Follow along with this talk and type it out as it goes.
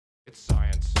It's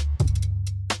science.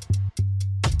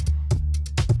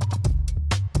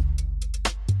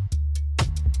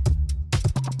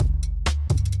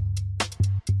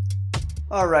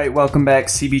 All right, welcome back,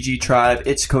 CBG Tribe.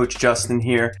 It's Coach Justin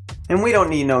here, and we don't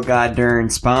need no god-darn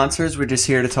sponsors. We're just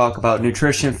here to talk about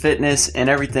nutrition, fitness, and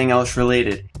everything else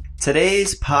related.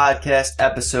 Today's podcast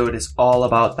episode is all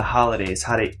about the holidays,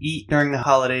 how to eat during the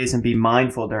holidays and be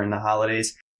mindful during the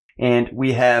holidays. And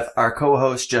we have our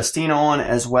co-host Justina on,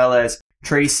 as well as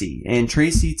Tracy. And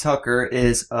Tracy Tucker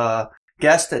is a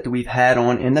guest that we've had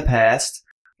on in the past,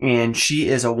 and she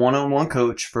is a one-on-one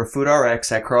coach for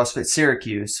FoodRx at CrossFit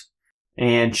Syracuse.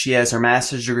 And she has her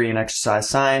master's degree in exercise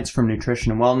science from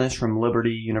nutrition and wellness from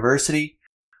Liberty University.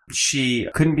 She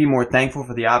couldn't be more thankful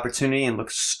for the opportunity and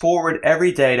looks forward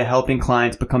every day to helping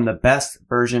clients become the best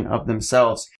version of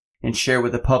themselves and share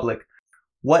with the public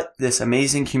what this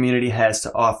amazing community has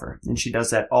to offer. And she does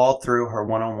that all through her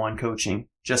one-on-one coaching,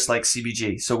 just like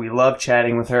CBG. So we love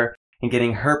chatting with her and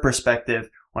getting her perspective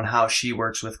on how she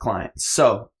works with clients.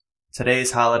 So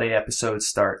today's holiday episode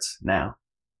starts now.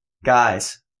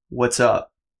 Guys, what's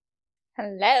up?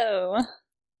 Hello.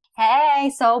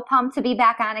 Hey, so pumped to be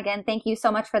back on again. Thank you so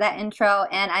much for that intro.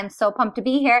 And I'm so pumped to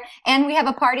be here. And we have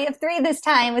a party of 3 this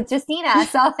time with Justina.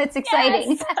 So it's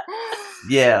exciting. Yes.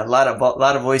 Yeah, a lot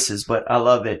of voices, but I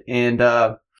love it. And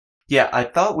yeah, I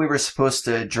thought we were supposed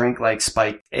to drink like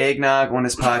spiked eggnog on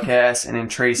this podcast. And then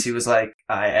Tracy was like,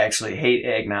 I actually hate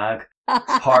eggnog.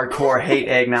 Hardcore hate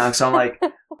eggnog. So I'm like,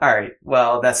 all right,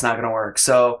 well, that's not going to work.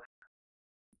 So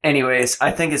anyways,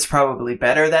 I think it's probably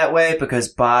better that way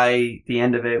because by the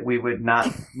end of it, we would not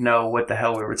know what the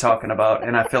hell we were talking about.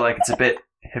 And I feel like it's a bit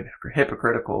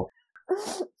hypocritical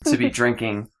to be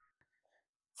drinking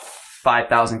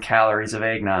 5,000 calories of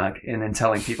eggnog and then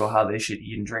telling people how they should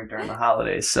eat and drink during the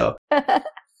holidays. So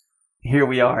here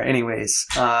we are. Anyways,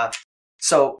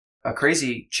 so a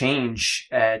crazy change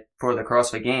for the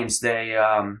CrossFit Games.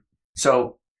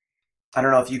 So I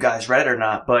don't know if you guys read it or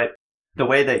not, but the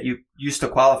way that you used to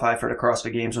qualify for the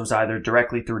CrossFit Games was either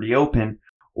directly through the Open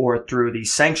or through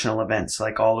these sanctional events,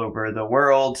 like all over the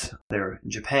world. They're in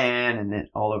Japan and then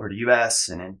all over the US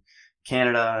and in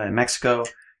Canada and Mexico.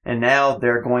 And now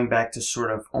they're going back to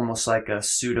sort of almost like a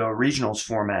pseudo regionals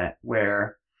format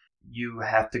where you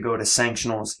have to go to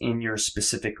sanctionals in your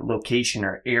specific location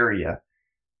or area.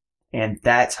 And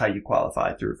that's how you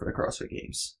qualify through for the CrossFit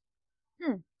Games.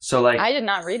 So like, I did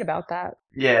not read about that.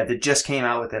 Yeah, they just came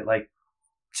out with it like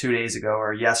 2 days ago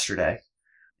or yesterday,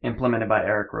 implemented by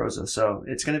Eric Rosa. So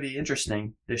it's going to be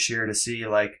interesting this year to see,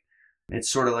 like, it's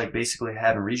sort of like basically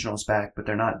having regionals back, but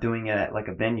they're not doing it at like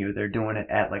a venue. They're doing it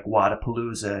at like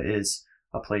Wodapalooza is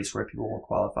a place where people will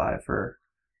qualify for,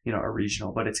 you know, a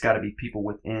regional, but it's got to be people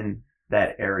within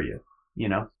that area, you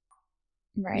know?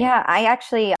 Right. Yeah, I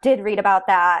actually did read about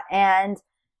that. And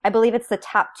I believe it's the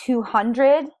top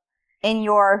 200 in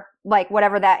your, like,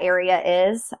 whatever that area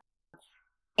is.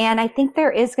 And I think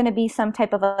there is going to be some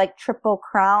type of a like triple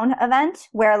crown event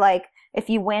where like if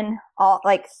you win all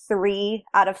like 3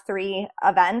 out of 3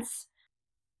 events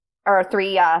or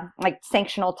 3 like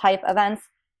sanctional type events,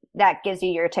 that gives you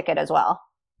your ticket as well.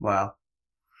 Wow.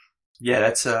 Yeah,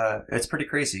 that's pretty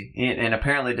crazy. And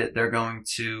apparently that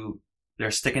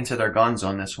they're sticking to their guns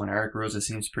on this one. Eric Rosa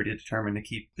seems pretty determined to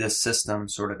keep this system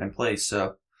sort of in place.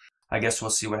 So I guess we'll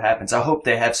see what happens. I hope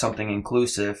they have something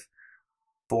inclusive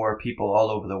for people all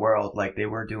over the world, like they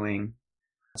were doing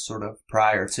sort of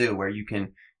prior to, where you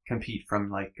can compete from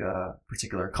like a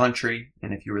particular country.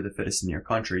 And if you were the fittest in your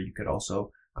country, you could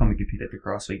also come and compete at the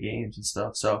CrossFit Games and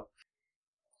stuff. So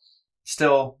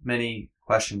still many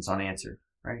questions unanswered,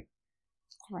 right?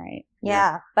 Right.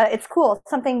 Yeah. But it's cool.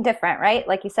 Something different, right?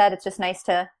 Like you said, it's just nice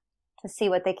to see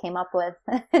what they came up with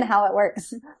and how it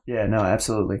works. Yeah, no,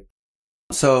 absolutely.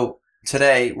 So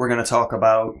today we're going to talk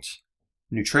about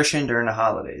nutrition during the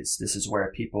holidays. This is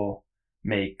where people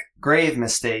make grave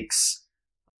mistakes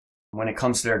when it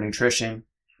comes to their nutrition.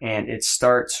 And it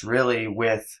starts really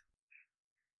with,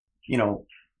 you know,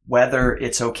 whether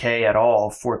it's okay at all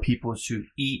for people to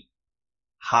eat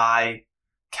high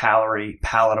calorie,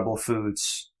 palatable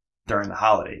foods during the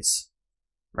holidays,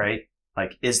 right?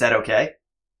 Like, is that okay?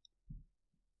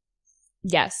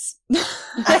 Yes.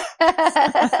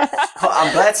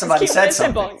 I'm glad somebody said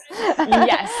something.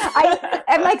 Yes.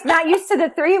 I'm like not used to the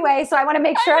 3-way, so I want to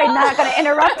make sure I'm not going to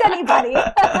interrupt anybody.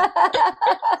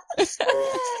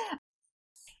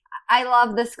 I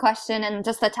love this question and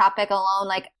just the topic alone.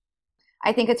 Like,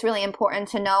 I think it's really important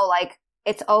to know, like,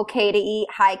 it's okay to eat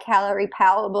high calorie,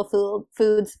 palatable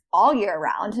foods all year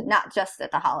round, not just at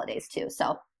the holidays too.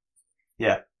 So.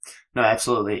 Yeah, no,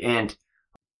 absolutely. And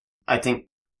I think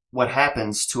what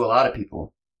happens to a lot of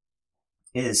people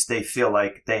is they feel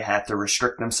like they have to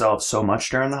restrict themselves so much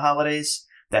during the holidays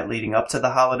that leading up to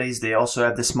the holidays, they also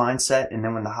have this mindset. And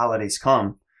then when the holidays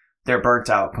come, they're burnt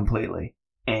out completely.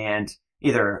 And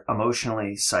either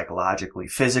emotionally, psychologically,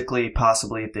 physically,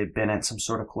 possibly if they've been at some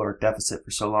sort of caloric deficit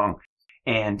for so long.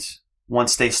 And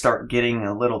once they start getting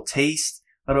a little taste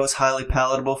of those highly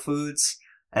palatable foods,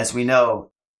 as we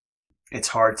know, it's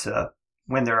hard to,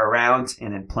 when they're around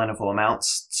and in plentiful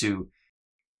amounts, to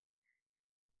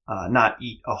not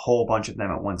eat a whole bunch of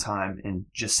them at one time and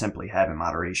just simply have in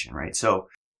moderation, right? So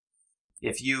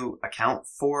if you account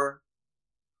for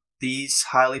these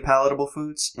highly palatable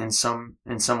foods in some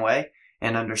way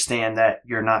and understand that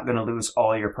you're not going to lose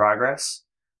all your progress,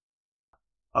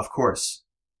 of course,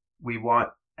 we want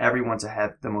everyone to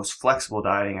have the most flexible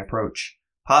dieting approach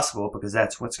possible, because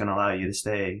that's what's going to allow you to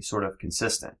stay sort of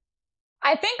consistent.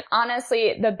 I think,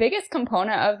 honestly, the biggest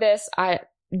component of this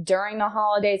during the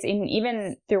holidays, and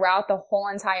even throughout the whole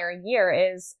entire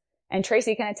year is, and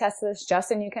Tracy can attest to this,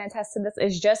 Justin, you can attest to this,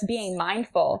 is just being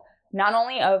mindful, not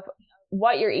only of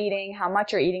what you're eating, how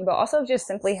much you're eating, but also just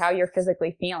simply how you're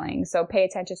physically feeling. So pay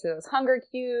attention to those hunger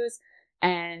cues,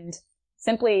 and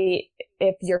simply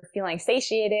if you're feeling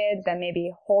satiated, then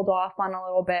maybe hold off on a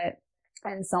little bit,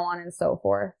 and so on and so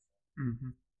forth. Mm-hmm.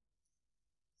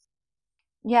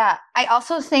 Yeah, I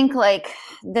also think like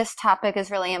this topic is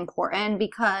really important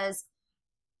because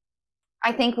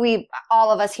I think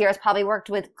all of us here has probably worked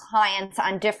with clients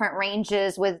on different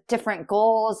ranges with different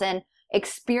goals and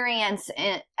experience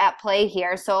at play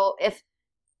here. So if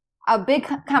a big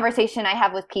conversation I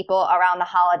have with people around the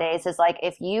holidays is like,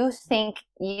 if you think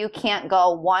you can't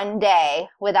go one day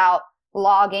without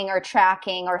logging or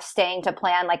tracking or staying to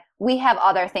plan, like we have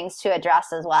other things to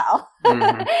address as well.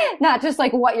 Mm-hmm. Not just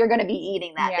like what you're going to be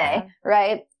eating that day.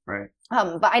 Right. Right.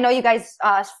 But I know you guys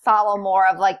follow more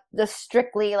of like the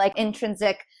strictly like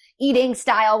intrinsic eating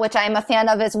style, which I'm a fan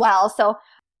of as well. So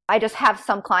I just have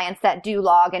some clients that do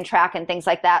log and track and things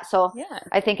like that. So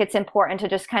I think it's important to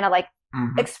just kind of like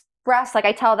express, like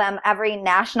I tell them every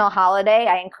national holiday,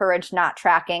 I encourage not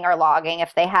tracking or logging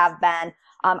if they have been.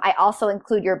 I also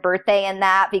include your birthday in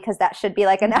that because that should be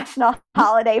like a national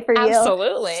holiday for you.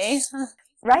 Absolutely.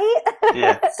 Right?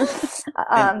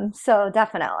 Yeah. So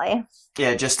definitely.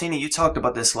 Yeah, Justina, you talked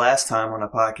about this last time on a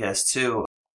podcast too.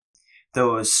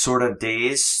 Those sort of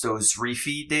days, those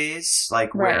refeed days,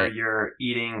 like where you're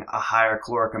eating a higher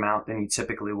caloric amount than you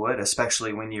typically would,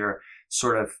 especially when you're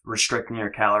sort of restricting your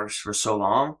calories for so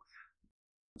long.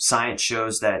 Science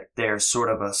shows that there's sort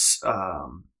of a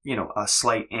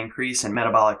slight increase in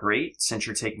metabolic rate since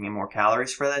you're taking in more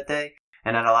calories for that day.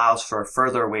 And that allows for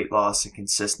further weight loss and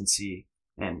consistency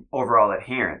and overall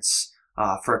adherence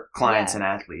for clients and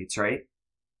athletes, right?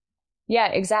 Yeah,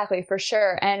 exactly, for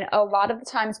sure. And a lot of the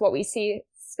times what we see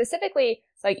specifically,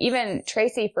 like even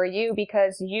Tracy, for you,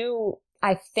 because you,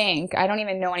 I think, I don't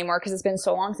even know anymore because it's been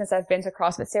so long since I've been to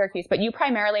CrossFit Syracuse, but you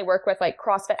primarily work with like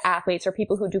CrossFit athletes or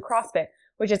people who do CrossFit,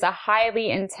 which is a highly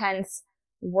intense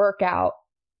workout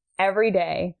every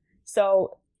day.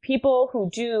 So people who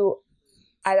do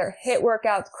either HIIT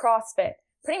workouts, CrossFit,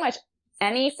 pretty much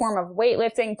any form of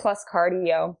weightlifting plus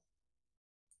cardio,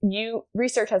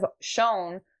 research has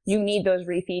shown you need those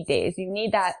refeed days. You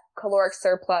need that caloric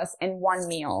surplus in one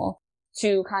meal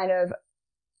to kind of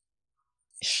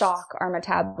shock our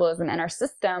metabolism and our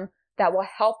system that will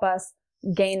help us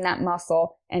gain that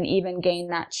muscle and even gain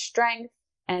that strength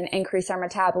and increase our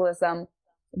metabolism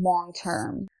long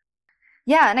term.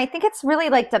 Yeah. And I think it's really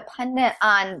like dependent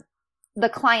on the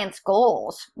client's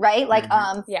goals, right? Like,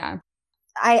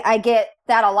 I get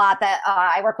that a lot that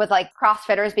I work with like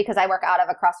CrossFitters because I work out of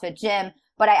a CrossFit gym,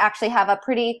 but I actually have a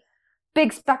pretty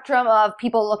big spectrum of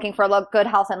people looking for good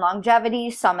health and longevity,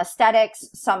 some aesthetics,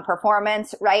 some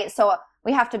performance, right? So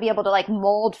we have to be able to like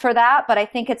mold for that. But I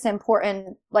think it's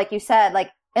important, like you said,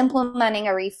 like implementing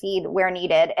a refeed where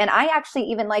needed. And I actually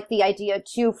even like the idea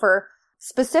too for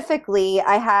specifically,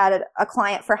 I had a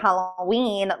client for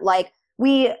Halloween, like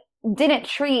we didn't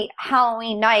treat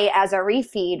Halloween night as a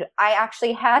refeed. I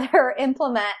actually had her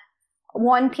implement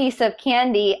one piece of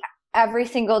candy every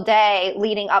single day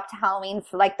leading up to Halloween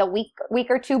for like the week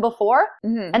or two before.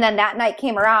 Mm-hmm. And then that night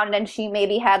came around and she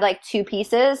maybe had like two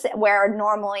pieces where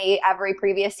normally every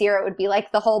previous year it would be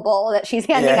like the whole bowl that she's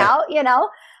handing out, you know?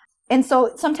 And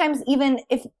so sometimes even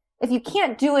if you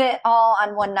can't do it all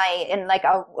on one night in like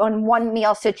on one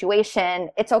meal situation,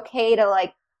 it's okay to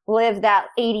like live that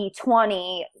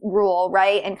 80-20 rule,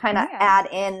 right? And kind of add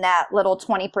in that little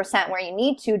 20% where you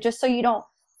need to, just so you don't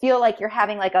feel like you're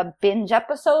having like a binge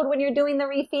episode when you're doing the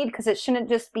refeed, because it shouldn't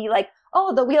just be like,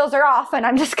 oh, the wheels are off and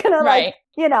I'm just gonna like,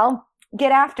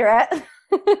 get after it.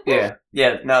 Yeah.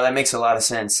 Yeah. No, that makes a lot of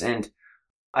sense. And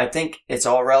I think it's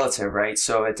all relative, right?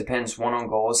 So it depends one on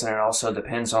goals, and it also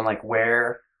depends on like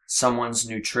where someone's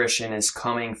nutrition is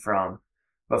coming from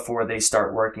before they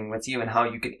start working with you, and how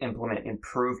you can implement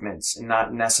improvements and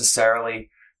not necessarily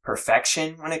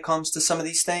perfection when it comes to some of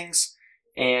these things.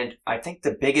 And I think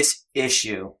the biggest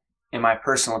issue, in my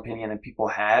personal opinion, that people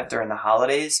have during the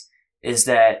holidays is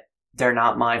that they're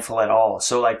not mindful at all.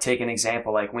 So like take an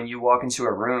example, like when you walk into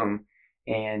a room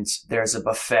and there's a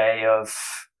buffet of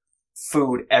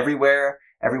food everywhere,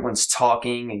 everyone's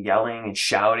talking and yelling and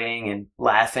shouting and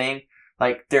laughing.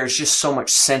 Like there's just so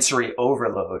much sensory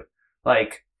overload.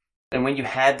 Like, and when you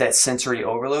have that sensory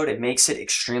overload, it makes it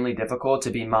extremely difficult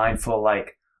to be mindful.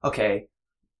 Like, okay,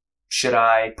 should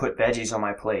I put veggies on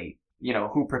my plate? You know,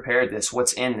 who prepared this?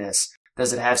 What's in this?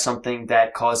 Does it have something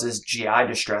that causes GI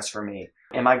distress for me?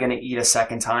 Am I going to eat a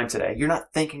second time today? You're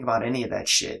not thinking about any of that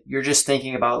shit. You're just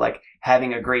thinking about like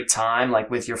having a great time,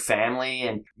 like with your family.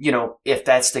 And, you know, if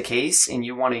that's the case and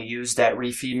you want to use that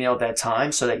refeed meal at that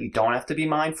time so that you don't have to be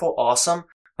mindful, awesome.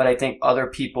 But I think other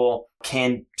people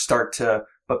can start to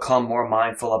become more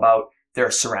mindful about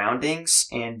their surroundings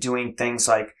and doing things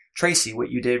like, Tracy, what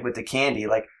you did with the candy.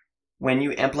 Like when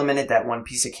you implemented that one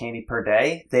piece of candy per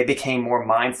day, they became more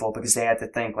mindful because they had to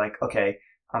think like, okay,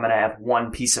 I'm going to have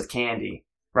one piece of candy,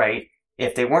 right?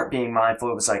 If they weren't being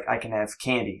mindful, it was like, I can have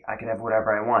candy. I can have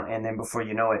whatever I want. And then before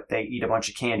you know it, they eat a bunch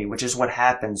of candy, which is what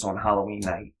happens on Halloween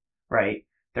night, right?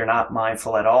 They're not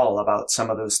mindful at all about some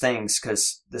of those things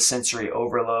because the sensory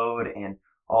overload and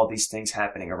all these things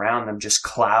happening around them just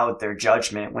cloud their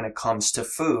judgment when it comes to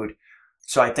food.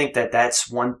 So I think that that's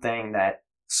one thing that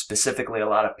specifically a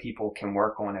lot of people can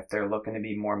work on if they're looking to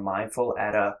be more mindful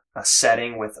at a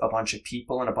setting with a bunch of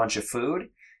people and a bunch of food.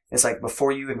 It's like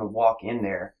before you even walk in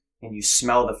there and you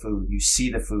smell the food, you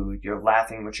see the food, you're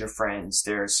laughing with your friends,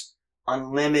 there's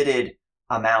unlimited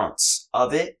amounts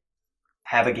of it.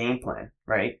 Have a game plan,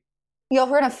 right? You're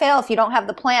going to fail if you don't have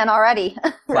the plan already,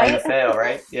 right? Plan to fail,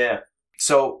 right? Yeah.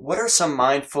 So what are some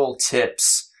mindful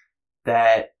tips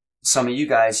that some of you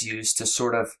guys use to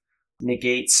sort of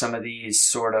negate some of these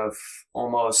sort of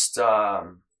almost,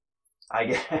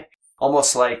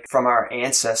 almost like from our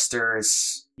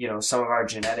ancestors, you know, some of our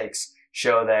genetics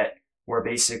show that we're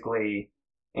basically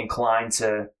inclined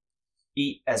to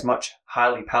eat as much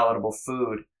highly palatable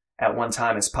food at one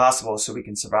time as possible so we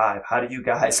can survive. How do you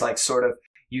guys like sort of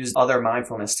use other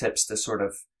mindfulness tips to sort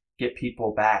of get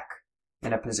people back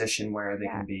in a position where they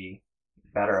can be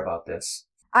better about this?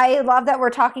 I love that we're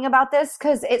talking about this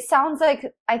because it sounds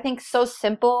like, I think, so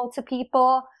simple to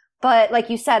people. But like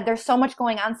you said, there's so much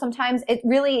going on sometimes. It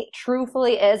really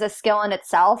truthfully is a skill in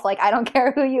itself. Like, I don't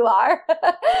care who you are.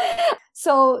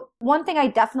 So one thing I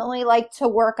definitely like to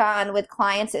work on with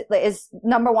clients is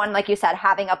number one, like you said,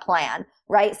 having a plan,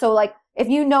 right? So like if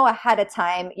you know ahead of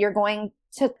time, you're going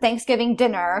to Thanksgiving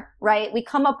dinner, right? We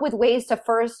come up with ways to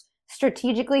first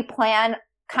strategically plan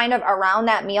kind of around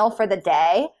that meal for the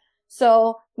day.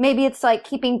 So maybe it's like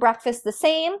keeping breakfast the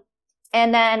same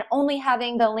and then only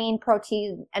having the lean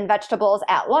protein and vegetables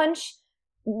at lunch,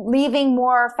 leaving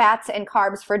more fats and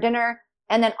carbs for dinner,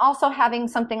 and then also having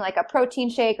something like a protein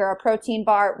shake or a protein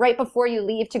bar right before you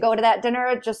leave to go to that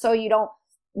dinner, just so you don't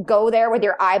go there with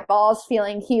your eyeballs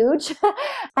feeling huge.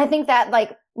 I think that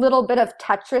like little bit of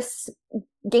Tetris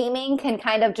gaming can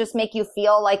kind of just make you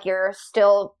feel like you're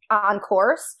still on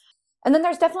course. And then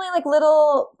there's definitely like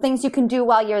little things you can do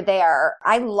while you're there.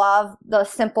 I love the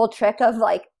simple trick of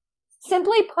like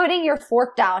simply putting your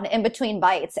fork down in between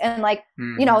bites and like,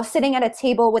 you know, sitting at a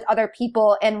table with other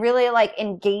people and really like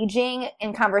engaging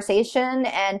in conversation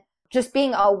and just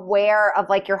being aware of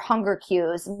like your hunger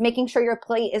cues, making sure your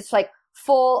plate is like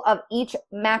full of each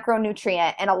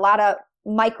macronutrient and a lot of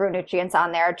micronutrients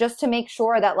on there just to make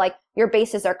sure that like your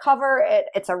bases are covered.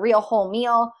 It's a real whole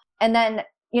meal. And then,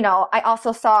 you know, I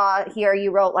also saw here you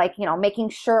wrote like, you know, making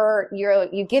sure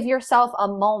you give yourself a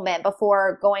moment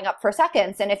before going up for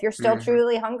seconds. And if you're still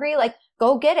truly hungry, like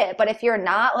go get it. But if you're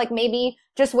not, like maybe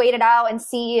just wait it out and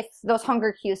see if those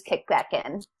hunger cues kick back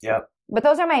in. Yep. But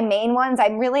those are my main ones.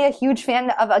 I'm really a huge fan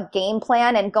of a game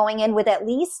plan and going in with at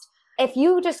least, if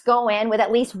you just go in with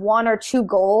at least one or two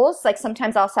goals, like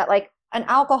sometimes I'll set like an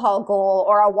alcohol goal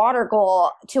or a water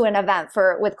goal to an event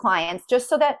with clients, just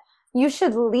so that you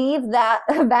should leave that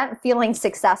event feeling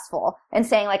successful and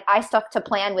saying like, I stuck to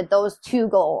plan with those two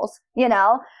goals, you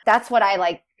know, that's what I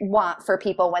like want for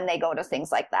people when they go to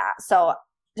things like that. So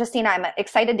Justina, I'm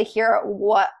excited to hear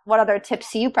what other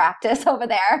tips you practice over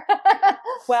there.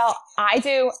 Well, I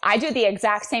do the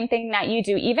exact same thing that you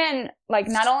do, even like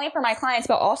not only for my clients,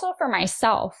 but also for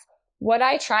myself. What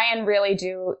I try and really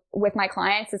do with my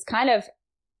clients is kind of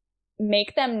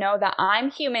make them know that I'm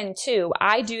human too.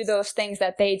 I do those things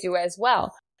that they do as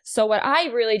well. So what I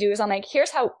really do is I'm like,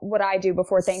 here's what I do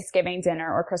before Thanksgiving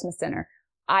dinner or Christmas dinner.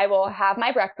 I will have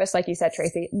my breakfast, like you said,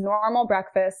 Tracy, normal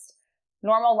breakfast,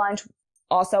 normal lunch,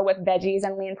 also with veggies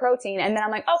and lean protein. And then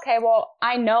I'm like, okay, well,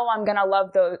 I know I'm going to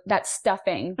love that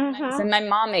stuffing. And my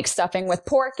mom makes stuffing with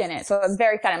pork in it. So it's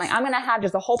very fatty. I'm like, I'm going to have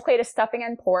just a whole plate of stuffing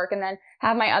and pork and then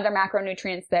have my other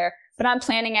macronutrients there. But I'm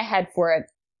planning ahead for it.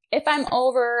 If I'm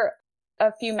over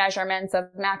a few measurements of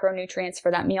macronutrients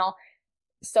for that meal,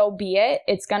 so be it.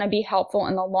 It's going to be helpful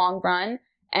in the long run.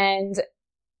 And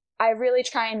I really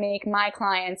try and make my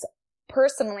clients,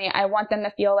 personally, I want them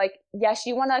to feel like, yes,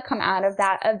 you want to come out of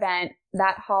that event,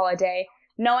 that holiday,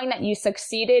 knowing that you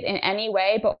succeeded in any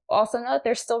way, but also know that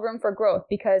there's still room for growth.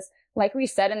 Because like we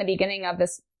said in the beginning of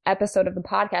this episode of the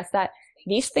podcast, that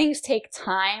these things take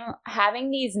time.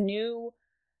 Having these new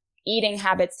eating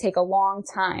habits take a long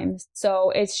time.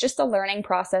 So it's just a learning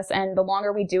process. And the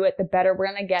longer we do it, the better we're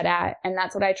going to get at. And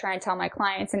that's what I try and tell my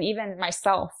clients and even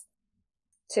myself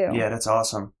too. Yeah, that's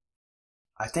awesome.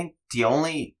 I think the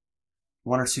only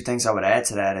one or two things I would add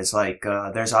to that is like,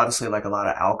 there's obviously like a lot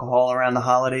of alcohol around the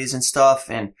holidays and stuff.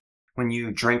 And when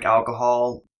you drink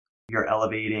alcohol, you're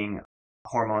elevating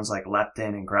hormones like leptin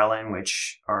and ghrelin,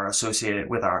 which are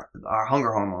associated with our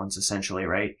hunger hormones essentially,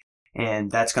 right?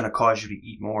 And that's going to cause you to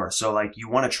eat more. So like you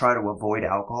want to try to avoid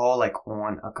alcohol like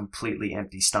on a completely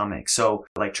empty stomach. So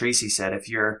like Tracy said, if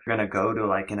you're going to go to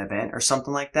like an event or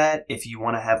something like that, if you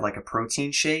want to have like a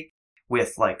protein shake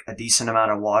with like a decent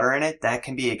amount of water in it, that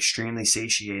can be extremely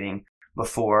satiating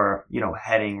before,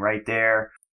 heading right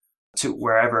there to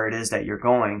wherever it is that you're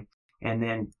going. And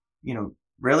then,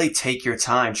 really take your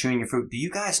time chewing your food. Do you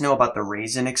guys know about the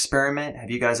raisin experiment?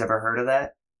 Have you guys ever heard of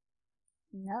that?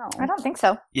 No. I don't think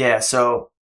so. Yeah,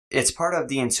 so it's part of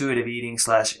the intuitive eating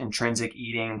 / intrinsic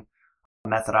eating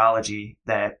methodology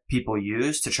that people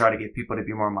use to try to get people to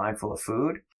be more mindful of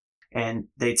food. And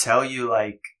they tell you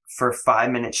like for 5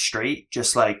 minutes straight,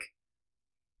 just like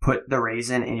put the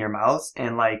raisin in your mouth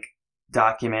and like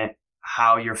document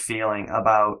how you're feeling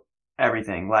about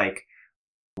everything. Like,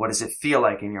 what does it feel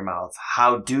like in your mouth?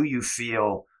 How do you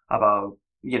feel about,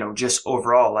 just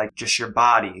overall, like just your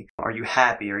body? Are you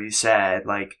happy? Are you sad?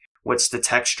 Like, what's the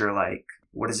texture like?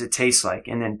 What does it taste like?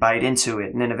 And then bite into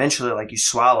it. And then eventually like you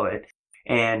swallow it.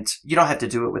 And you don't have to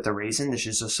do it with the raisin. This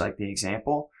is just like the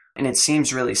example. And it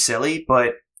seems really silly,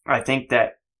 but I think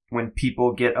that when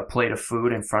people get a plate of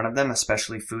food in front of them,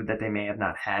 especially food that they may have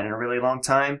not had in a really long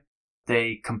time,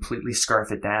 they completely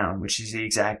scarf it down, which is the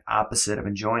exact opposite of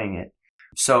enjoying it.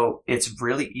 So it's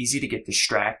really easy to get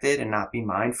distracted and not be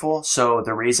mindful. So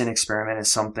the raisin experiment is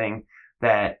something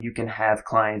that you can have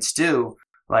clients do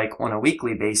like on a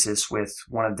weekly basis with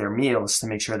one of their meals to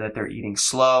make sure that they're eating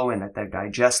slow and that they're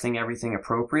digesting everything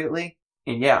appropriately.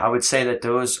 And yeah, I would say that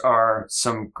those are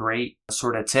some great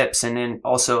sort of tips. And then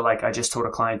also, like I just told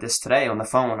a client this today on the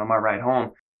phone on my ride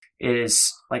home,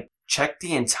 is like check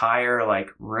the entire like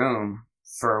room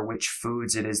for which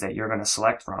foods it is that you're going to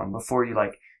select from before you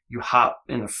hop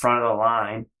in the front of the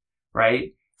line,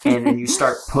 right? And then you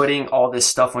start putting all this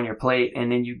stuff on your plate,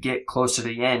 and then you get closer to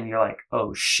the end, and you're like,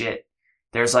 oh shit,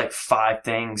 there's like 5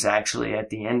 things actually at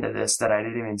the end of this that I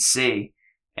didn't even see.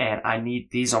 And I need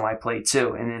these on my plate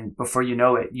too. And then before you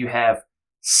know it, you have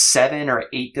 7 or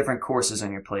 8 different courses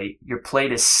on your plate. Your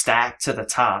plate is stacked to the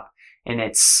top and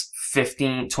it's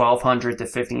 1,200 to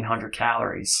 1,500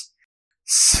 calories.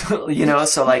 So,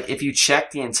 so like if you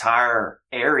check the entire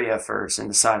area first and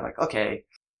decide like, okay,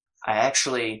 I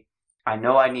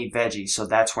know I need veggies, so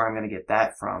that's where I'm going to get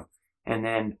that from. And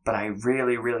then, but I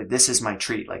really, this is my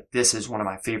treat. Like this is one of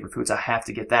my favorite foods. I have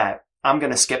to get that. I'm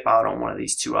going to skip out on one of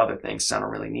these 2 other things because I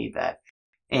don't really need that.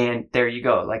 And there you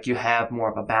go. Like you have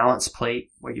more of a balanced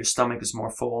plate where your stomach is more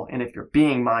full. And if you're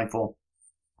being mindful,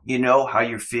 you know how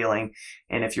you're feeling.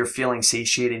 And if you're feeling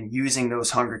satiated and using those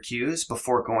hunger cues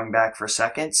before going back for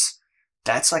seconds,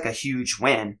 that's like a huge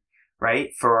win,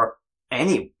 right? For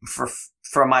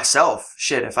myself.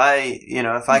 Shit, if I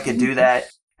could do that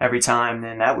every time,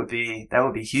 then that would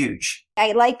be huge.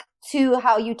 I like too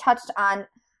how you touched on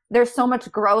there's so much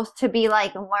growth to be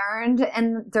like learned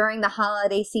and during the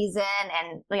holiday season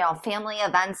and, family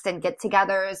events and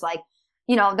get-togethers, like,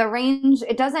 the range,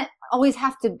 it doesn't always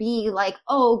have to be like,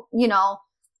 oh,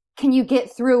 can you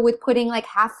get through with putting like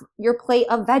half your plate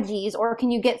of veggies, or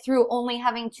can you get through only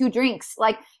having 2 drinks?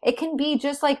 Like it can be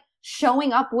just like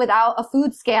showing up without a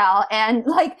food scale and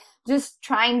like just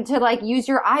trying to like use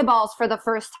your eyeballs for the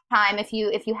first time if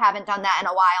you haven't done that in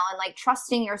a while, and like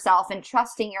trusting yourself and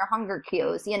trusting your hunger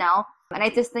cues, And I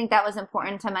just think that was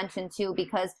important to mention too,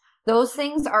 because those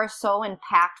things are so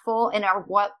impactful and are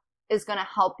what is going to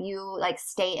help you like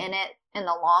stay in it in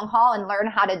the long haul and learn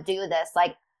how to do this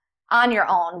like on your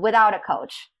own without a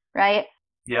coach, right?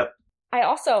 Yep.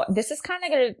 This is kind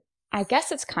of I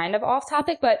guess it's kind of off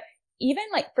topic, but even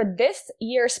like for this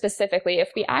year specifically,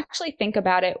 if we actually think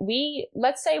about it,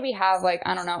 let's say we have like,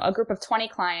 I don't know, a group of 20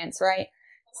 clients, right?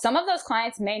 Some of those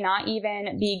clients may not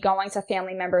even be going to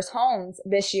family members' homes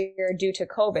this year due to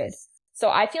COVID. So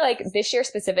I feel like this year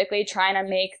specifically, trying to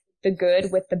make the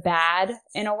good with the bad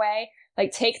in a way,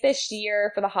 like take this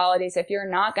year for the holidays. If you're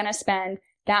not going to spend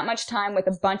that much time with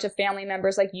a bunch of family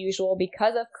members like usual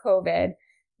because of COVID,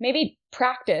 maybe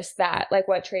practice that, like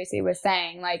what Tracy was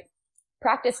saying, like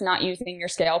practice not using your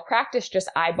scale, practice just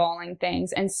eyeballing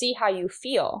things and see how you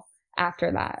feel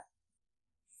after that.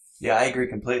 Yeah, I agree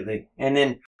completely. And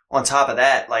then on top of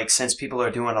that, like since people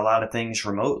are doing a lot of things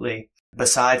remotely,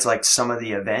 besides like some of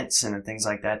the events and things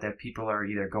like that people are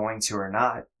either going to or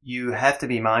not, you have to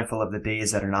be mindful of the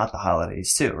days that are not the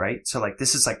holidays too, right? So like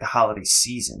this is like the holiday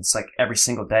season. It's like every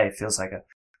single day feels like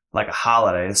a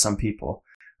holiday to some people,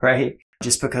 right?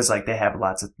 Just because like they have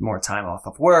lots of more time off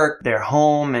of work, they're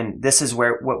home, and this is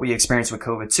where what we experienced with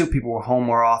COVID too. People were home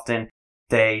more often.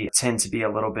 They tend to be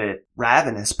a little bit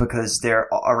ravenous because they're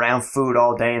around food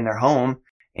all day in their home,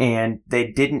 and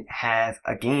they didn't have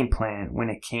a game plan when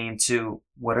it came to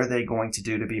what are they going to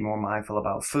do to be more mindful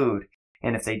about food.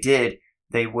 And if they did,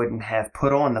 they wouldn't have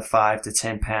put on the 5 to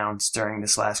 10 pounds during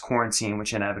this last quarantine,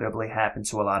 which inevitably happened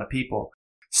to a lot of people.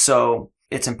 So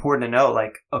it's important to know,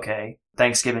 like, okay,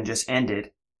 Thanksgiving just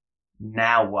ended.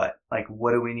 Now what? Like,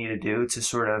 what do we need to do to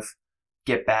sort of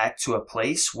get back to a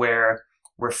place where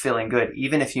we're feeling good?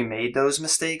 Even if you made those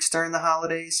mistakes during the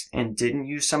holidays and didn't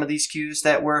use some of these cues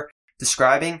that we're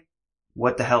describing,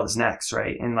 what the hell is next,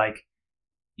 right? And like,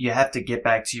 you have to get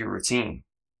back to your routine,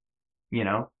 you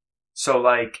know? So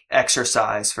like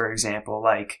exercise, for example,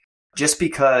 like just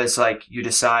because like you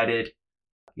decided,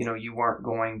 you know, you weren't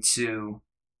going to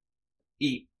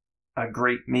eat a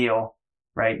great meal,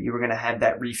 right? You were going to have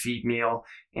that refeed meal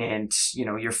and, you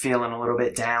know, you're feeling a little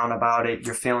bit down about it.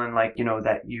 You're feeling like, you know,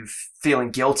 that you're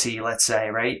feeling guilty, let's say,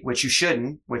 right? Which you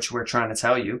shouldn't, which we're trying to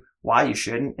tell you why you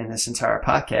shouldn't in this entire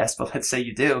podcast. But let's say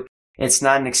you do. It's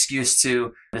not an excuse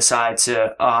to decide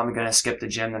to, oh, I'm going to skip the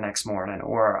gym the next morning,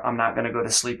 or I'm not going to go to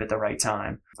sleep at the right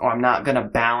time, or I'm not going to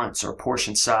balance or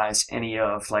portion size any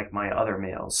of like my other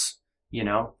meals, you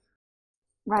know?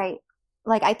 Right.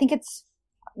 Like, I think it's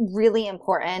really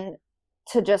important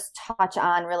to just touch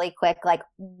on really quick, like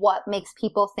what makes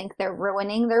people think they're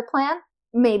ruining their plan.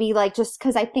 Maybe like just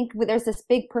because I think there's this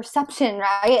big perception,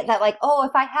 right? That like, oh,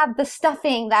 if I have the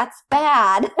stuffing, that's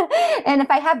bad. And if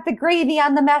I have the gravy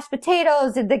on the mashed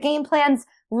potatoes, the game plan's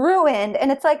ruined.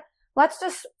 And it's like, let's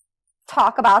just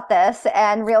talk about this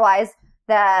and realize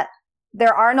that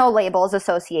there are no labels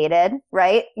associated,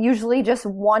 right? Usually just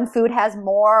one food has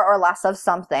more or less of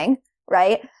something,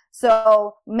 right?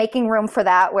 So making room for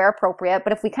that where appropriate.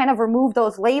 But if we kind of remove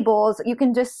those labels, you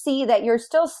can just see that you're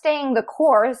still staying the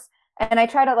course. And I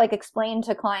try to like explain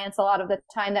to clients a lot of the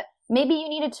time that maybe you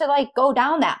needed to like go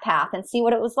down that path and see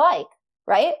what it was like,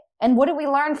 right? And what did we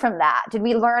learn from that? Did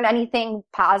we learn anything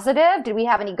positive? Did we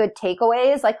have any good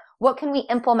takeaways? Like what can we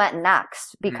implement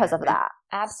next because of that?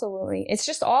 Absolutely. It's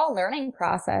just all a learning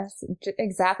process.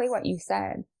 Exactly what you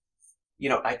said. You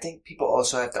know, I think people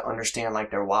also have to understand like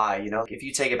their why, you know, if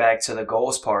you take it back to the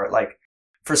goals part, like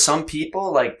for some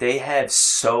people, like they have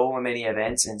so many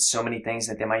events and so many things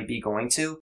that they might be going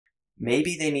to.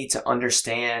 Maybe they need to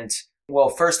understand, well,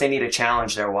 first they need to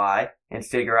challenge their why and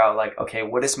figure out like, okay,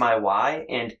 what is my why?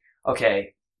 And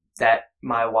okay, that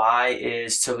my why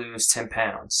is to lose 10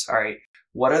 pounds. All right.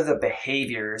 What are the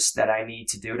behaviors that I need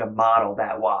to do to model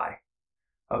that why?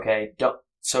 Okay.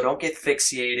 Don't get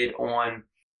fixated on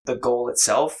the goal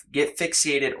itself. Get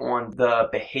fixated on the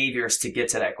behaviors to get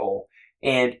to that goal.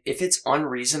 And if it's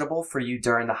unreasonable for you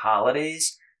during the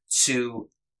holidays to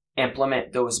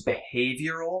implement those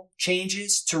behavioral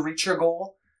changes to reach your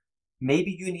goal,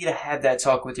 maybe you need to have that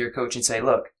talk with your coach and say,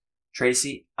 look,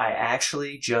 Tracy, I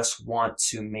actually just want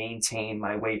to maintain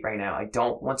my weight right now. I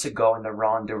don't want to go in the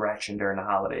wrong direction during the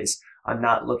holidays. I'm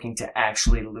not looking to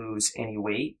actually lose any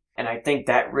weight. And I think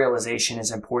that realization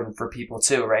is important for people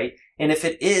too, right? And if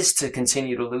it is to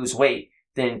continue to lose weight,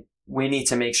 then we need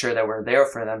to make sure that we're there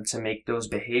for them to make those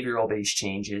behavioral based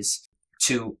changes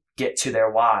to get to their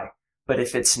why. But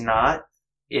if it's not,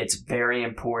 it's very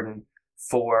important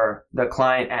for the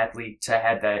client athlete to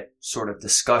have that sort of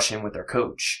discussion with their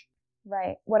coach.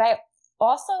 Right. What I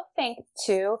also think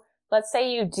too, let's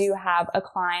say you do have a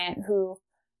client who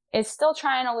is still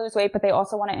trying to lose weight, but they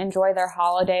also want to enjoy their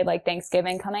holiday, like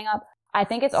Thanksgiving coming up. I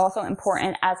think it's also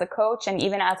important as a coach and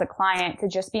even as a client to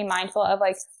just be mindful of,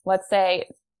 like, let's say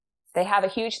they have a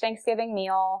huge Thanksgiving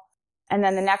meal and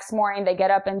then the next morning they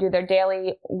get up and do their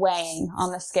daily weighing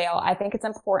on the scale. I think it's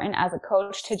important as a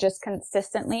coach to just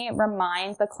consistently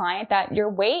remind the client that your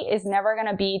weight is never going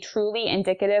to be truly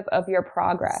indicative of your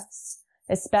progress,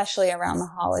 especially around the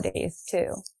holidays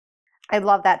too. I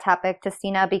love that topic,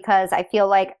 Justina, because I feel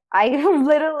like I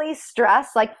literally stress,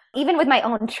 like, even with my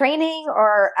own training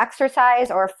or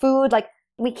exercise or food, like,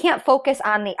 we can't focus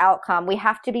on the outcome. We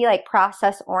have to be like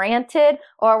process oriented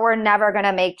or we're never going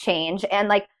to make change. And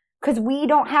like, because we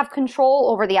don't have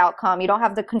control over the outcome. You don't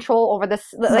have the control over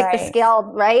this, like the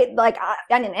scale, right? Like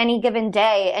on any given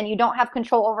day, and you don't have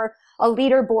control over a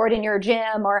leaderboard in your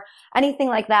gym or anything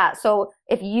like that. So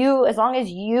as long as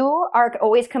you are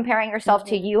always comparing yourself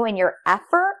to you and your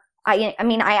effort, I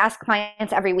mean, I ask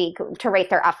clients every week to rate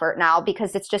their effort now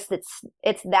because it's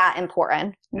that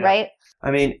important, right? I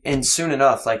mean, and soon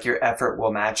enough, like, your effort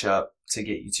will match up to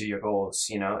get you to your goals.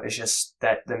 You know, it's just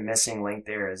that the missing link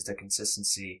there is the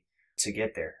consistency to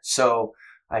get there. So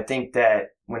I think that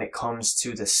when it comes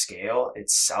to the scale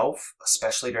itself,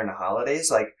 especially during the holidays,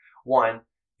 like, one,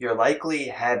 you're likely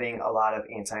having a lot of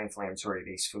anti-inflammatory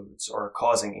based foods or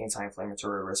causing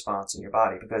anti-inflammatory response in your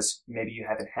body because maybe you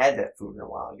haven't had that food in a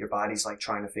while. Your body's like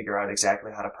trying to figure out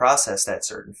exactly how to process that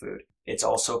certain food. It's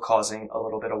also causing a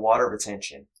little bit of water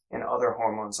retention and other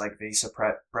hormones like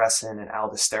vasopressin and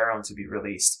aldosterone to be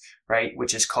released, right?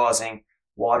 Which is causing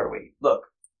water weight. Look,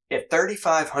 if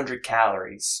 3,500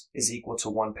 calories is equal to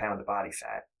 1 pound of body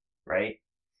fat, right?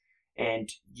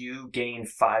 And you gain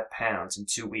 5 pounds in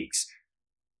 2 weeks,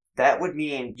 that would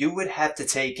mean you would have to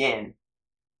take in,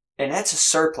 and that's a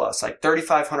surplus, like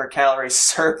 3,500 calories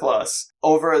surplus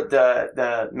over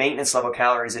the maintenance level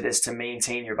calories it is to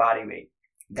maintain your body weight.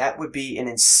 That would be an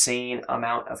insane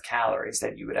amount of calories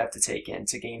that you would have to take in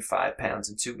to gain 5 pounds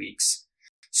in 2 weeks.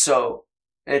 So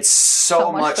it's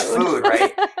so much food,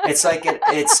 right? It's like,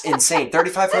 it's insane.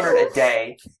 3,500 a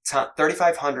day,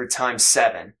 3,500 times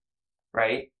 7,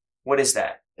 right? What is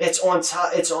that? It's on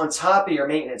top of your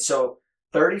maintenance. So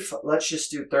let's just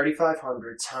do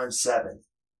 3,500 times 7.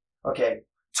 Okay.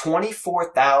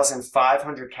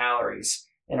 24,500 calories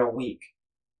in a week.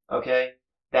 Okay.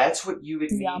 That's what you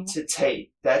would need to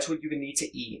take. That's what you would need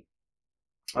to eat.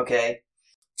 Okay.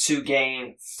 To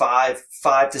gain 5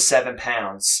 to 7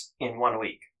 pounds in 1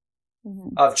 week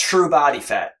of true body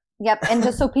fat. Yep. And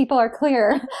just so people are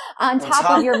clear, on top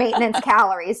of your maintenance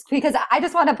calories, because I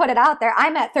just want to put it out there.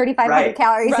 I'm at 3,500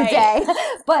 calories a day,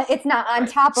 but it's not on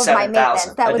top of my maintenance.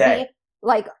 That would be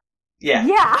like,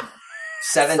 yeah.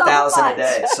 7,000 a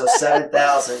day. So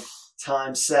 7,000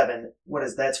 times 7.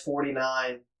 That's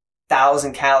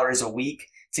 49,000 calories a week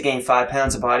to gain 5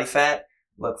 pounds of body fat.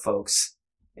 Look, folks,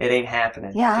 it ain't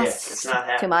happening. Yes. It's not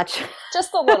happening. Too much.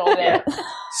 Just a little bit.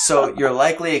 So you're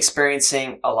likely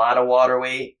experiencing a lot of water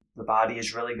weight. The body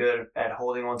is really good at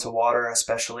holding on to water,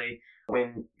 especially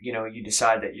when, you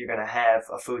decide that you're going to have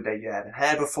a food that you haven't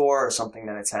had before or something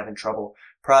that it's having trouble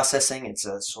processing. It's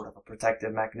a sort of a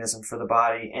protective mechanism for the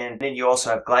body. And then you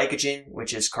also have glycogen,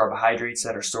 which is carbohydrates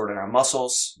that are stored in our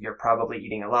muscles. You're probably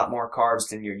eating a lot more carbs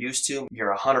than you're used to.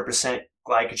 You're 100%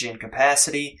 glycogen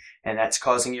capacity, and that's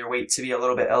causing your weight to be a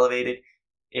little bit elevated.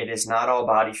 It is not all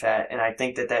body fat. And I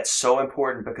think that that's so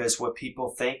important because what people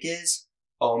think is,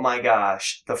 oh my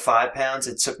gosh, the 5 pounds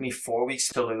it took me 4 weeks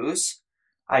to lose,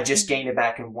 I just gained it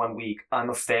back in 1 week.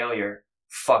 I'm a failure.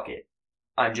 Fuck it.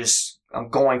 I'm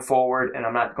going forward and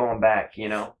I'm not going back,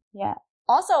 Yeah.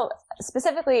 Also,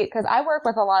 specifically, because I work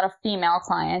with a lot of female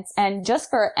clients, and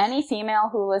just for any female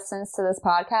who listens to this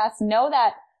podcast, know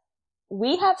that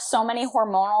we have so many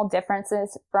hormonal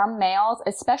differences from males,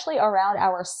 especially around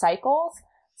our cycles.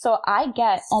 So I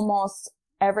get almost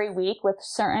every week with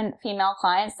certain female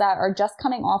clients that are just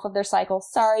coming off of their cycle.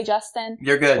 Sorry, Justin.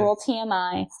 You're good. A little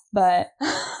TMI, but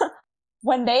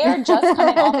when they are just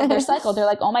coming off of their cycle, they're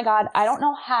like, oh my God, I don't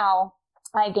know how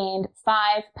I gained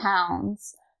 5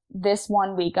 pounds this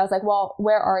 1 week. I was like, well,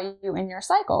 where are you in your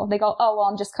cycle? They go, oh, well,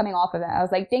 I'm just coming off of it. I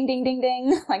was like, ding, ding, ding,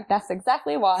 ding. Like, that's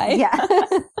exactly why. Yeah.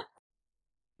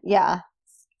 Yeah.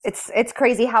 It's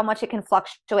crazy how much it can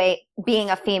fluctuate being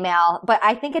a female, but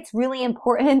I think it's really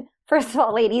important. First of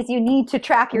all, ladies, you need to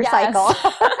track your cycle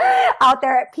out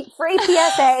there. Free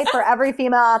PSA for every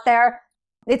female out there.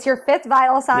 It's your 5th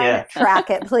vital sign. Yeah. Track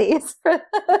it, please.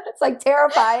 It's like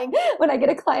terrifying when I get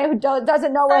a client who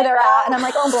doesn't know where they're at. And I'm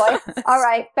like, oh boy, all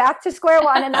right, back to square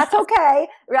one. And that's okay.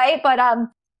 Right. But,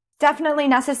 definitely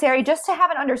necessary just to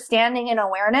have an understanding and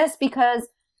awareness because,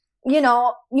 you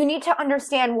need to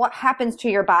understand what happens to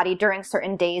your body during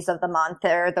certain days of the month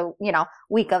or the,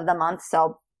 week of the month.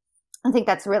 So I think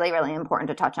that's really, really important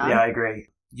to touch on. Yeah, I agree.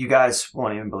 You guys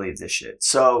won't even believe this shit.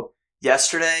 So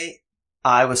yesterday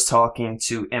I was talking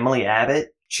to Emily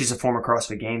Abbott. She's a former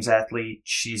CrossFit Games athlete.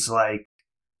 She's like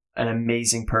an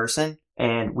amazing person.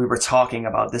 And we were talking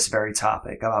about this very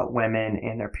topic, about women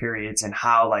and their periods and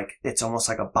how like it's almost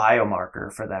like a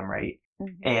biomarker for them, right?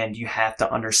 Mm-hmm. And you have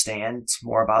to understand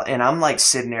more about, and I'm like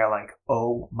sitting there like,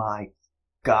 oh my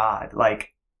God, like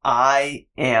I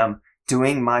am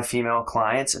doing my female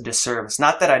clients a disservice.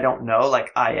 Not that I don't know,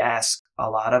 like I ask a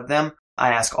lot of them.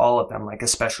 I ask all of them, like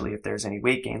especially if there's any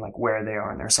weight gain, like where they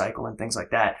are in their cycle and things like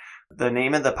that. The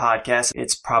name of the podcast,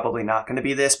 it's probably not going to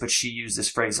be this, but she used this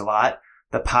phrase a lot.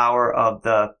 The power of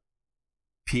the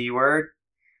P word.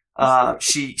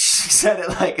 She said it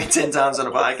like 10 times on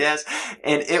a podcast,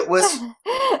 and it was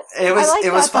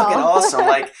fucking awesome.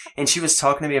 Like, and she was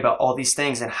talking to me about all these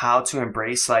things and how to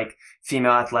embrace like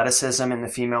female athleticism and the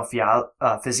female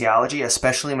physiology,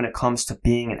 especially when it comes to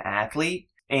being an athlete.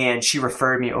 And she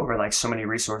referred me over like so many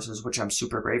resources, which I'm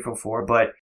super grateful for.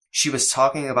 But she was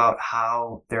talking about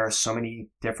how there are so many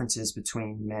differences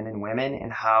between men and women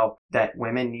and how that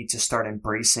women need to start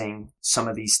embracing some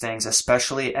of these things,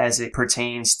 especially as it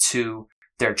pertains to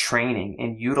their training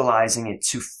and utilizing it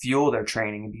to fuel their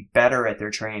training and be better at their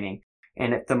training.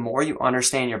 And the more you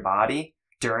understand your body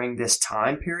during this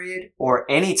time period or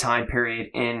any time period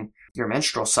in your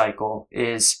menstrual cycle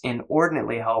is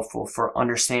inordinately helpful for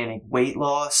understanding weight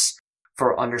loss,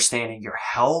 for understanding your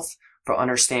health, for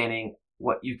understanding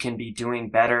what you can be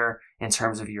doing better in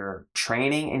terms of your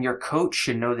training. And your coach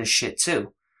should know this shit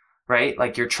too, right?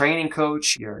 Like your training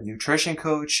coach, your nutrition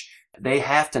coach, they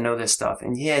have to know this stuff.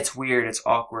 And yeah, it's weird. It's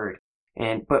awkward.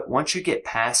 But once you get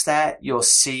past that, you'll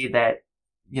see that,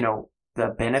 you know, the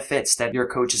benefits that your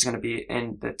coach is going to be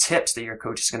and the tips that your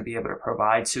coach is going to be able to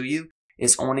provide to you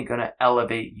is only going to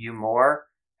elevate you more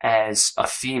as a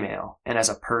female and as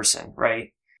a person,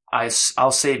 right?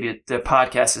 I'll save you. The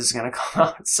podcast is going to come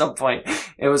out at some point.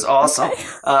 It was awesome.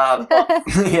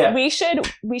 Yeah. We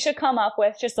should come up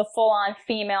with just a full on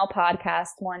female podcast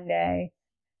one day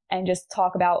and just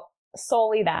talk about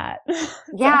solely that.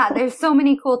 Yeah. There's so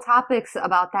many cool topics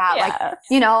about that. Yeah. Like,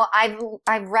 you know,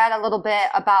 I've read a little bit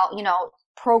about, you know,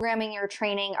 programming your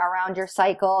training around your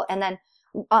cycle and then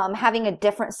having a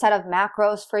different set of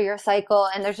macros for your cycle.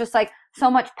 And there's just like so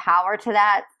much power to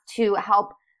that to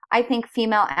help, I think,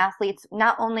 female athletes,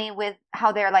 not only with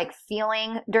how they're like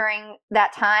feeling during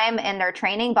that time and their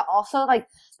training, but also like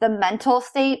the mental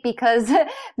state, because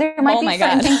there might be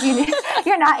certain things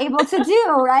you're not able to do,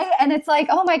 right? And it's like,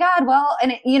 oh my God, well,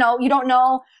 and you know, you don't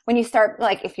know when you start,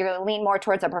 like if you lean more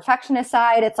towards a perfectionist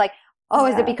side, it's like, oh,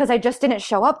 is it because I just didn't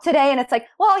show up today? And it's like,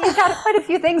 well, you've got quite a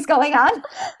few things going on.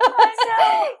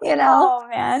 I know. You know? Oh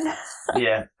man.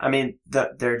 Yeah. I mean,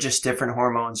 there are just different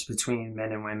hormones between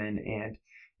men and women, and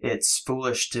it's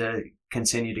foolish to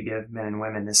continue to give men and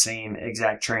women the same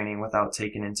exact training without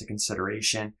taking into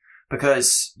consideration,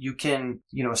 because you can,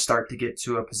 you know, start to get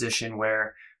to a position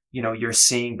where, you know, you're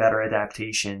seeing better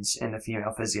adaptations in the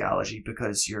female physiology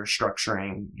because you're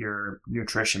structuring your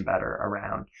nutrition better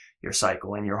around your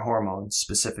cycle and your hormones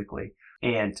specifically.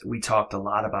 And we talked a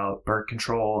lot about birth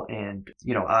control, and,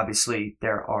 you know, obviously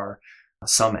there are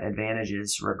some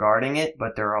advantages regarding it,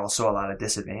 but there are also a lot of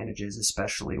disadvantages,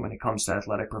 especially when it comes to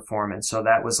athletic performance. So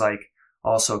that was like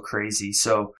also crazy.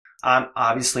 So I'm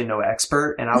obviously no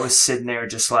expert, and I was sitting there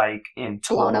just like in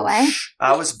total, blown away.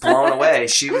 I was blown away.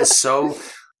 She was so,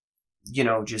 you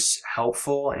know, just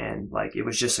helpful, and like it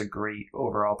was just a great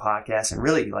overall podcast and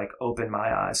really like opened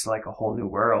my eyes to like a whole new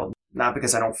world. Not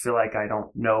because I don't feel like I don't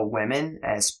know women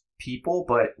as people,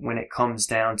 but when it comes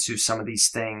down to some of these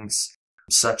things,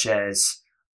 such as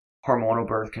hormonal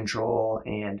birth control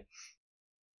and,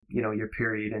 you know, your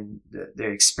period and the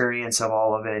experience of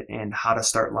all of it and how to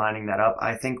start lining that up.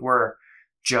 I think we're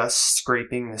just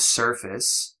scraping the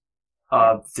surface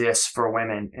of this for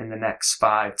women in the next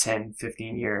 5, 10,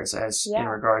 15 years in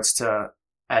regards to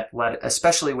athletic,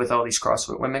 especially with all these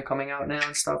CrossFit women coming out now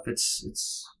and stuff.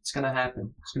 It's going to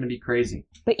happen. It's going to be crazy.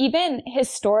 But even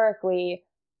historically,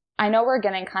 I know we're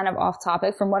getting kind of off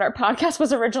topic from what our podcast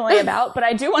was originally about, but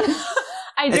I do want to.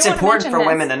 It's important for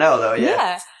women to know, though.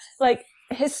 Yeah. Like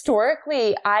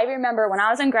historically, I remember when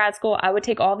I was in grad school, I would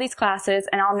take all these classes,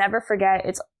 and I'll never forget.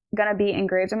 It's going to be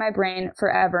engraved in my brain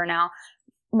forever now.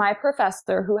 My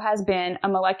professor, who has been a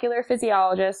molecular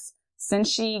physiologist since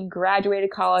she graduated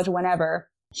college, whenever,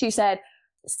 she said,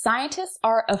 scientists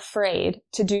are afraid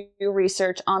to do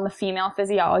research on the female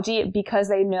physiology because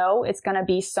they know it's going to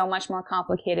be so much more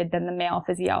complicated than the male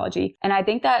physiology. And I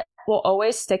think that will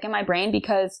always stick in my brain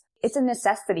because it's a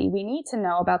necessity. We need to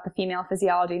know about the female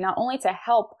physiology, not only to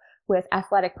help with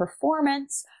athletic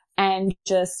performance and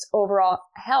just overall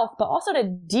health, but also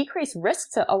to decrease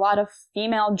risk to a lot of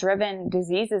female-driven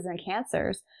diseases and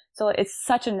cancers. So it's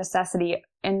such a necessity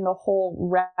in the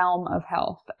whole realm of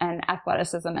health and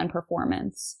athleticism and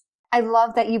performance. I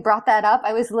love that you brought that up.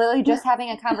 I was literally just having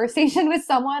a conversation with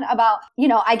someone about,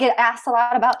 I get asked a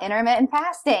lot about intermittent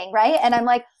fasting, right? And I'm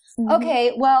like,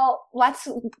 okay, well, let's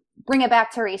bring it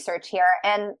back to research here.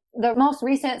 And the most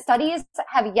recent studies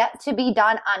have yet to be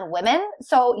done on women.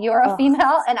 So you're a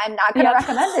female and I'm not going to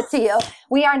recommend it to you.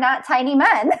 We are not tiny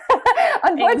men,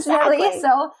 unfortunately. Exactly.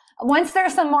 So once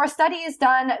there's some more studies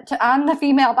done on the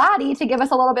female body to give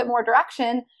us a little bit more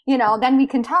direction, then we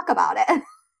can talk about it.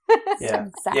 Yeah.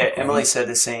 Exactly. Yeah. Emily said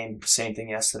the same thing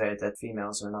yesterday, that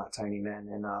females are not tiny men.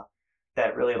 And,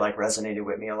 that really resonated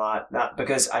with me a lot. Not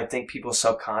because I think people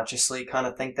subconsciously kind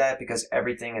of think that, because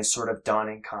everything is sort of done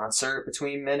in concert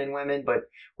between men and women, but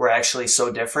we're actually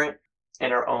so different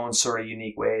in our own sort of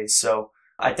unique ways. So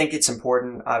I think it's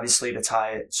important, obviously, to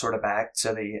tie it sort of back to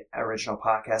the original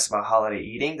podcast about holiday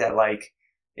eating, that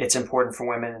it's important for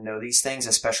women to know these things,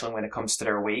 especially when it comes to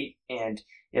their weight. And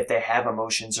if they have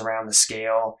emotions around the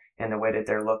scale and the way that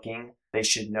they're looking, they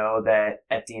should know that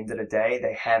at the end of the day,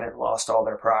 they haven't lost all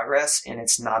their progress and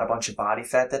it's not a bunch of body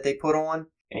fat that they put on.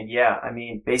 And yeah, I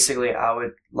mean, basically, I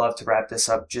would love to wrap this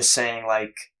up just saying,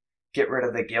 get rid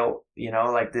of the guilt,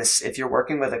 this, if you're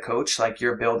working with a coach,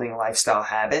 you're building lifestyle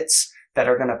habits that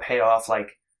are going to pay off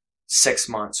 6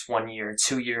 months, 1 year,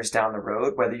 2 years down the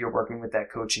road, whether you're working with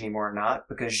that coach anymore or not,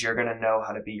 because you're going to know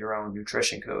how to be your own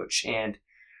nutrition coach. And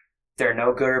there are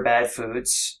no good or bad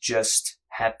foods, just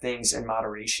have things in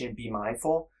moderation, be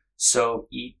mindful. So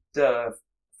eat the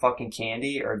fucking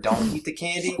candy or don't eat the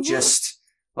candy. Just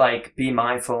be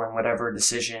mindful in whatever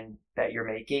decision that you're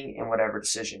making and whatever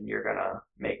decision you're going to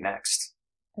make next.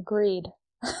 Agreed.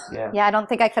 Yeah. Yeah, I don't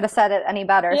think I could have said it any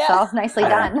better. Yeah. So nicely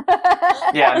done.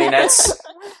 Yeah, I mean,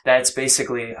 that's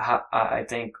basically how I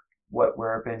think what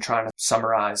we've been trying to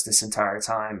summarize this entire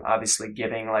time. Obviously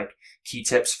giving key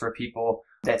tips for people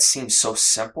that seem so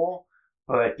simple,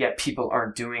 but yet people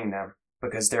aren't doing them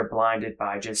because they're blinded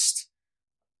by just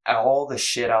all the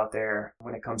shit out there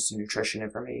when it comes to nutrition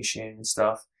information and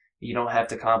stuff. You don't have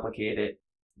to complicate it.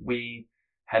 We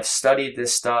have studied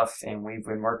this stuff and we've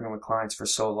been working with clients for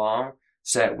so long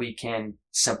so that we can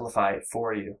simplify it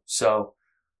for you. So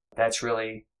that's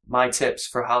really my tips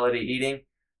for holiday eating.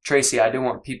 Tracy, I do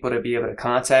want people to be able to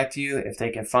contact you if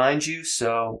they can find you.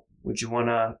 So would you want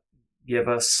to give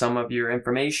us some of your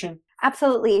information?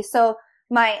 Absolutely. So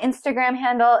my Instagram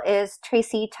handle is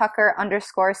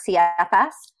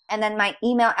TracyTucker_CFS. And then my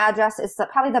email address is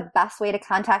probably the best way to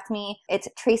contact me. It's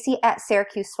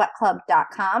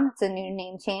Tracy@SyracuseSweatClub.com. It's a new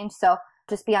name change. So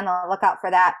just be on the lookout for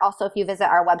that. Also, if you visit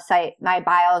our website, my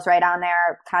bio is right on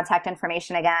there. Contact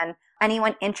information again.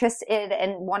 Anyone interested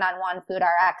in one-on-one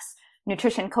FoodRx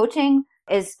nutrition coaching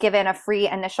is given a free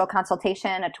initial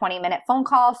consultation, a 20-minute phone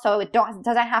call. So it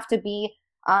doesn't have to be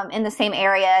in the same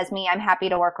area as me. I'm happy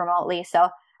to work remotely. So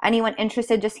anyone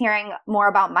interested just hearing more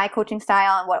about my coaching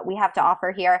style and what we have to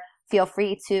offer here, feel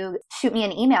free to shoot me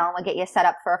an email and we'll get you set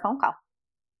up for a phone call.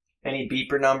 Any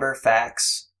beeper number,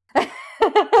 fax?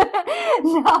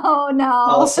 No.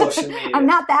 All social media. I'm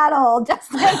not that old,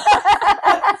 Justin.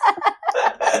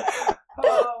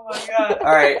 Oh my God.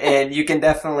 All right. And you can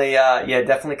definitely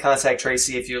contact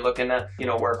Tracy if you're looking to,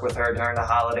 work with her during the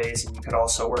holidays. And you could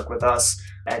also work with us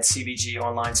at CBG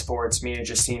Online Sports. Me and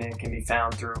Justina can be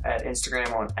found at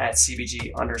Instagram on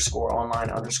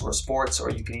 @CBG_online_sports,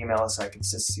 or you can email us at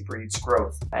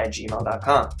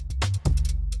consistencybreedsgrowth@gmail.com.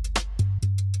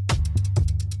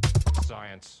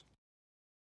 Science.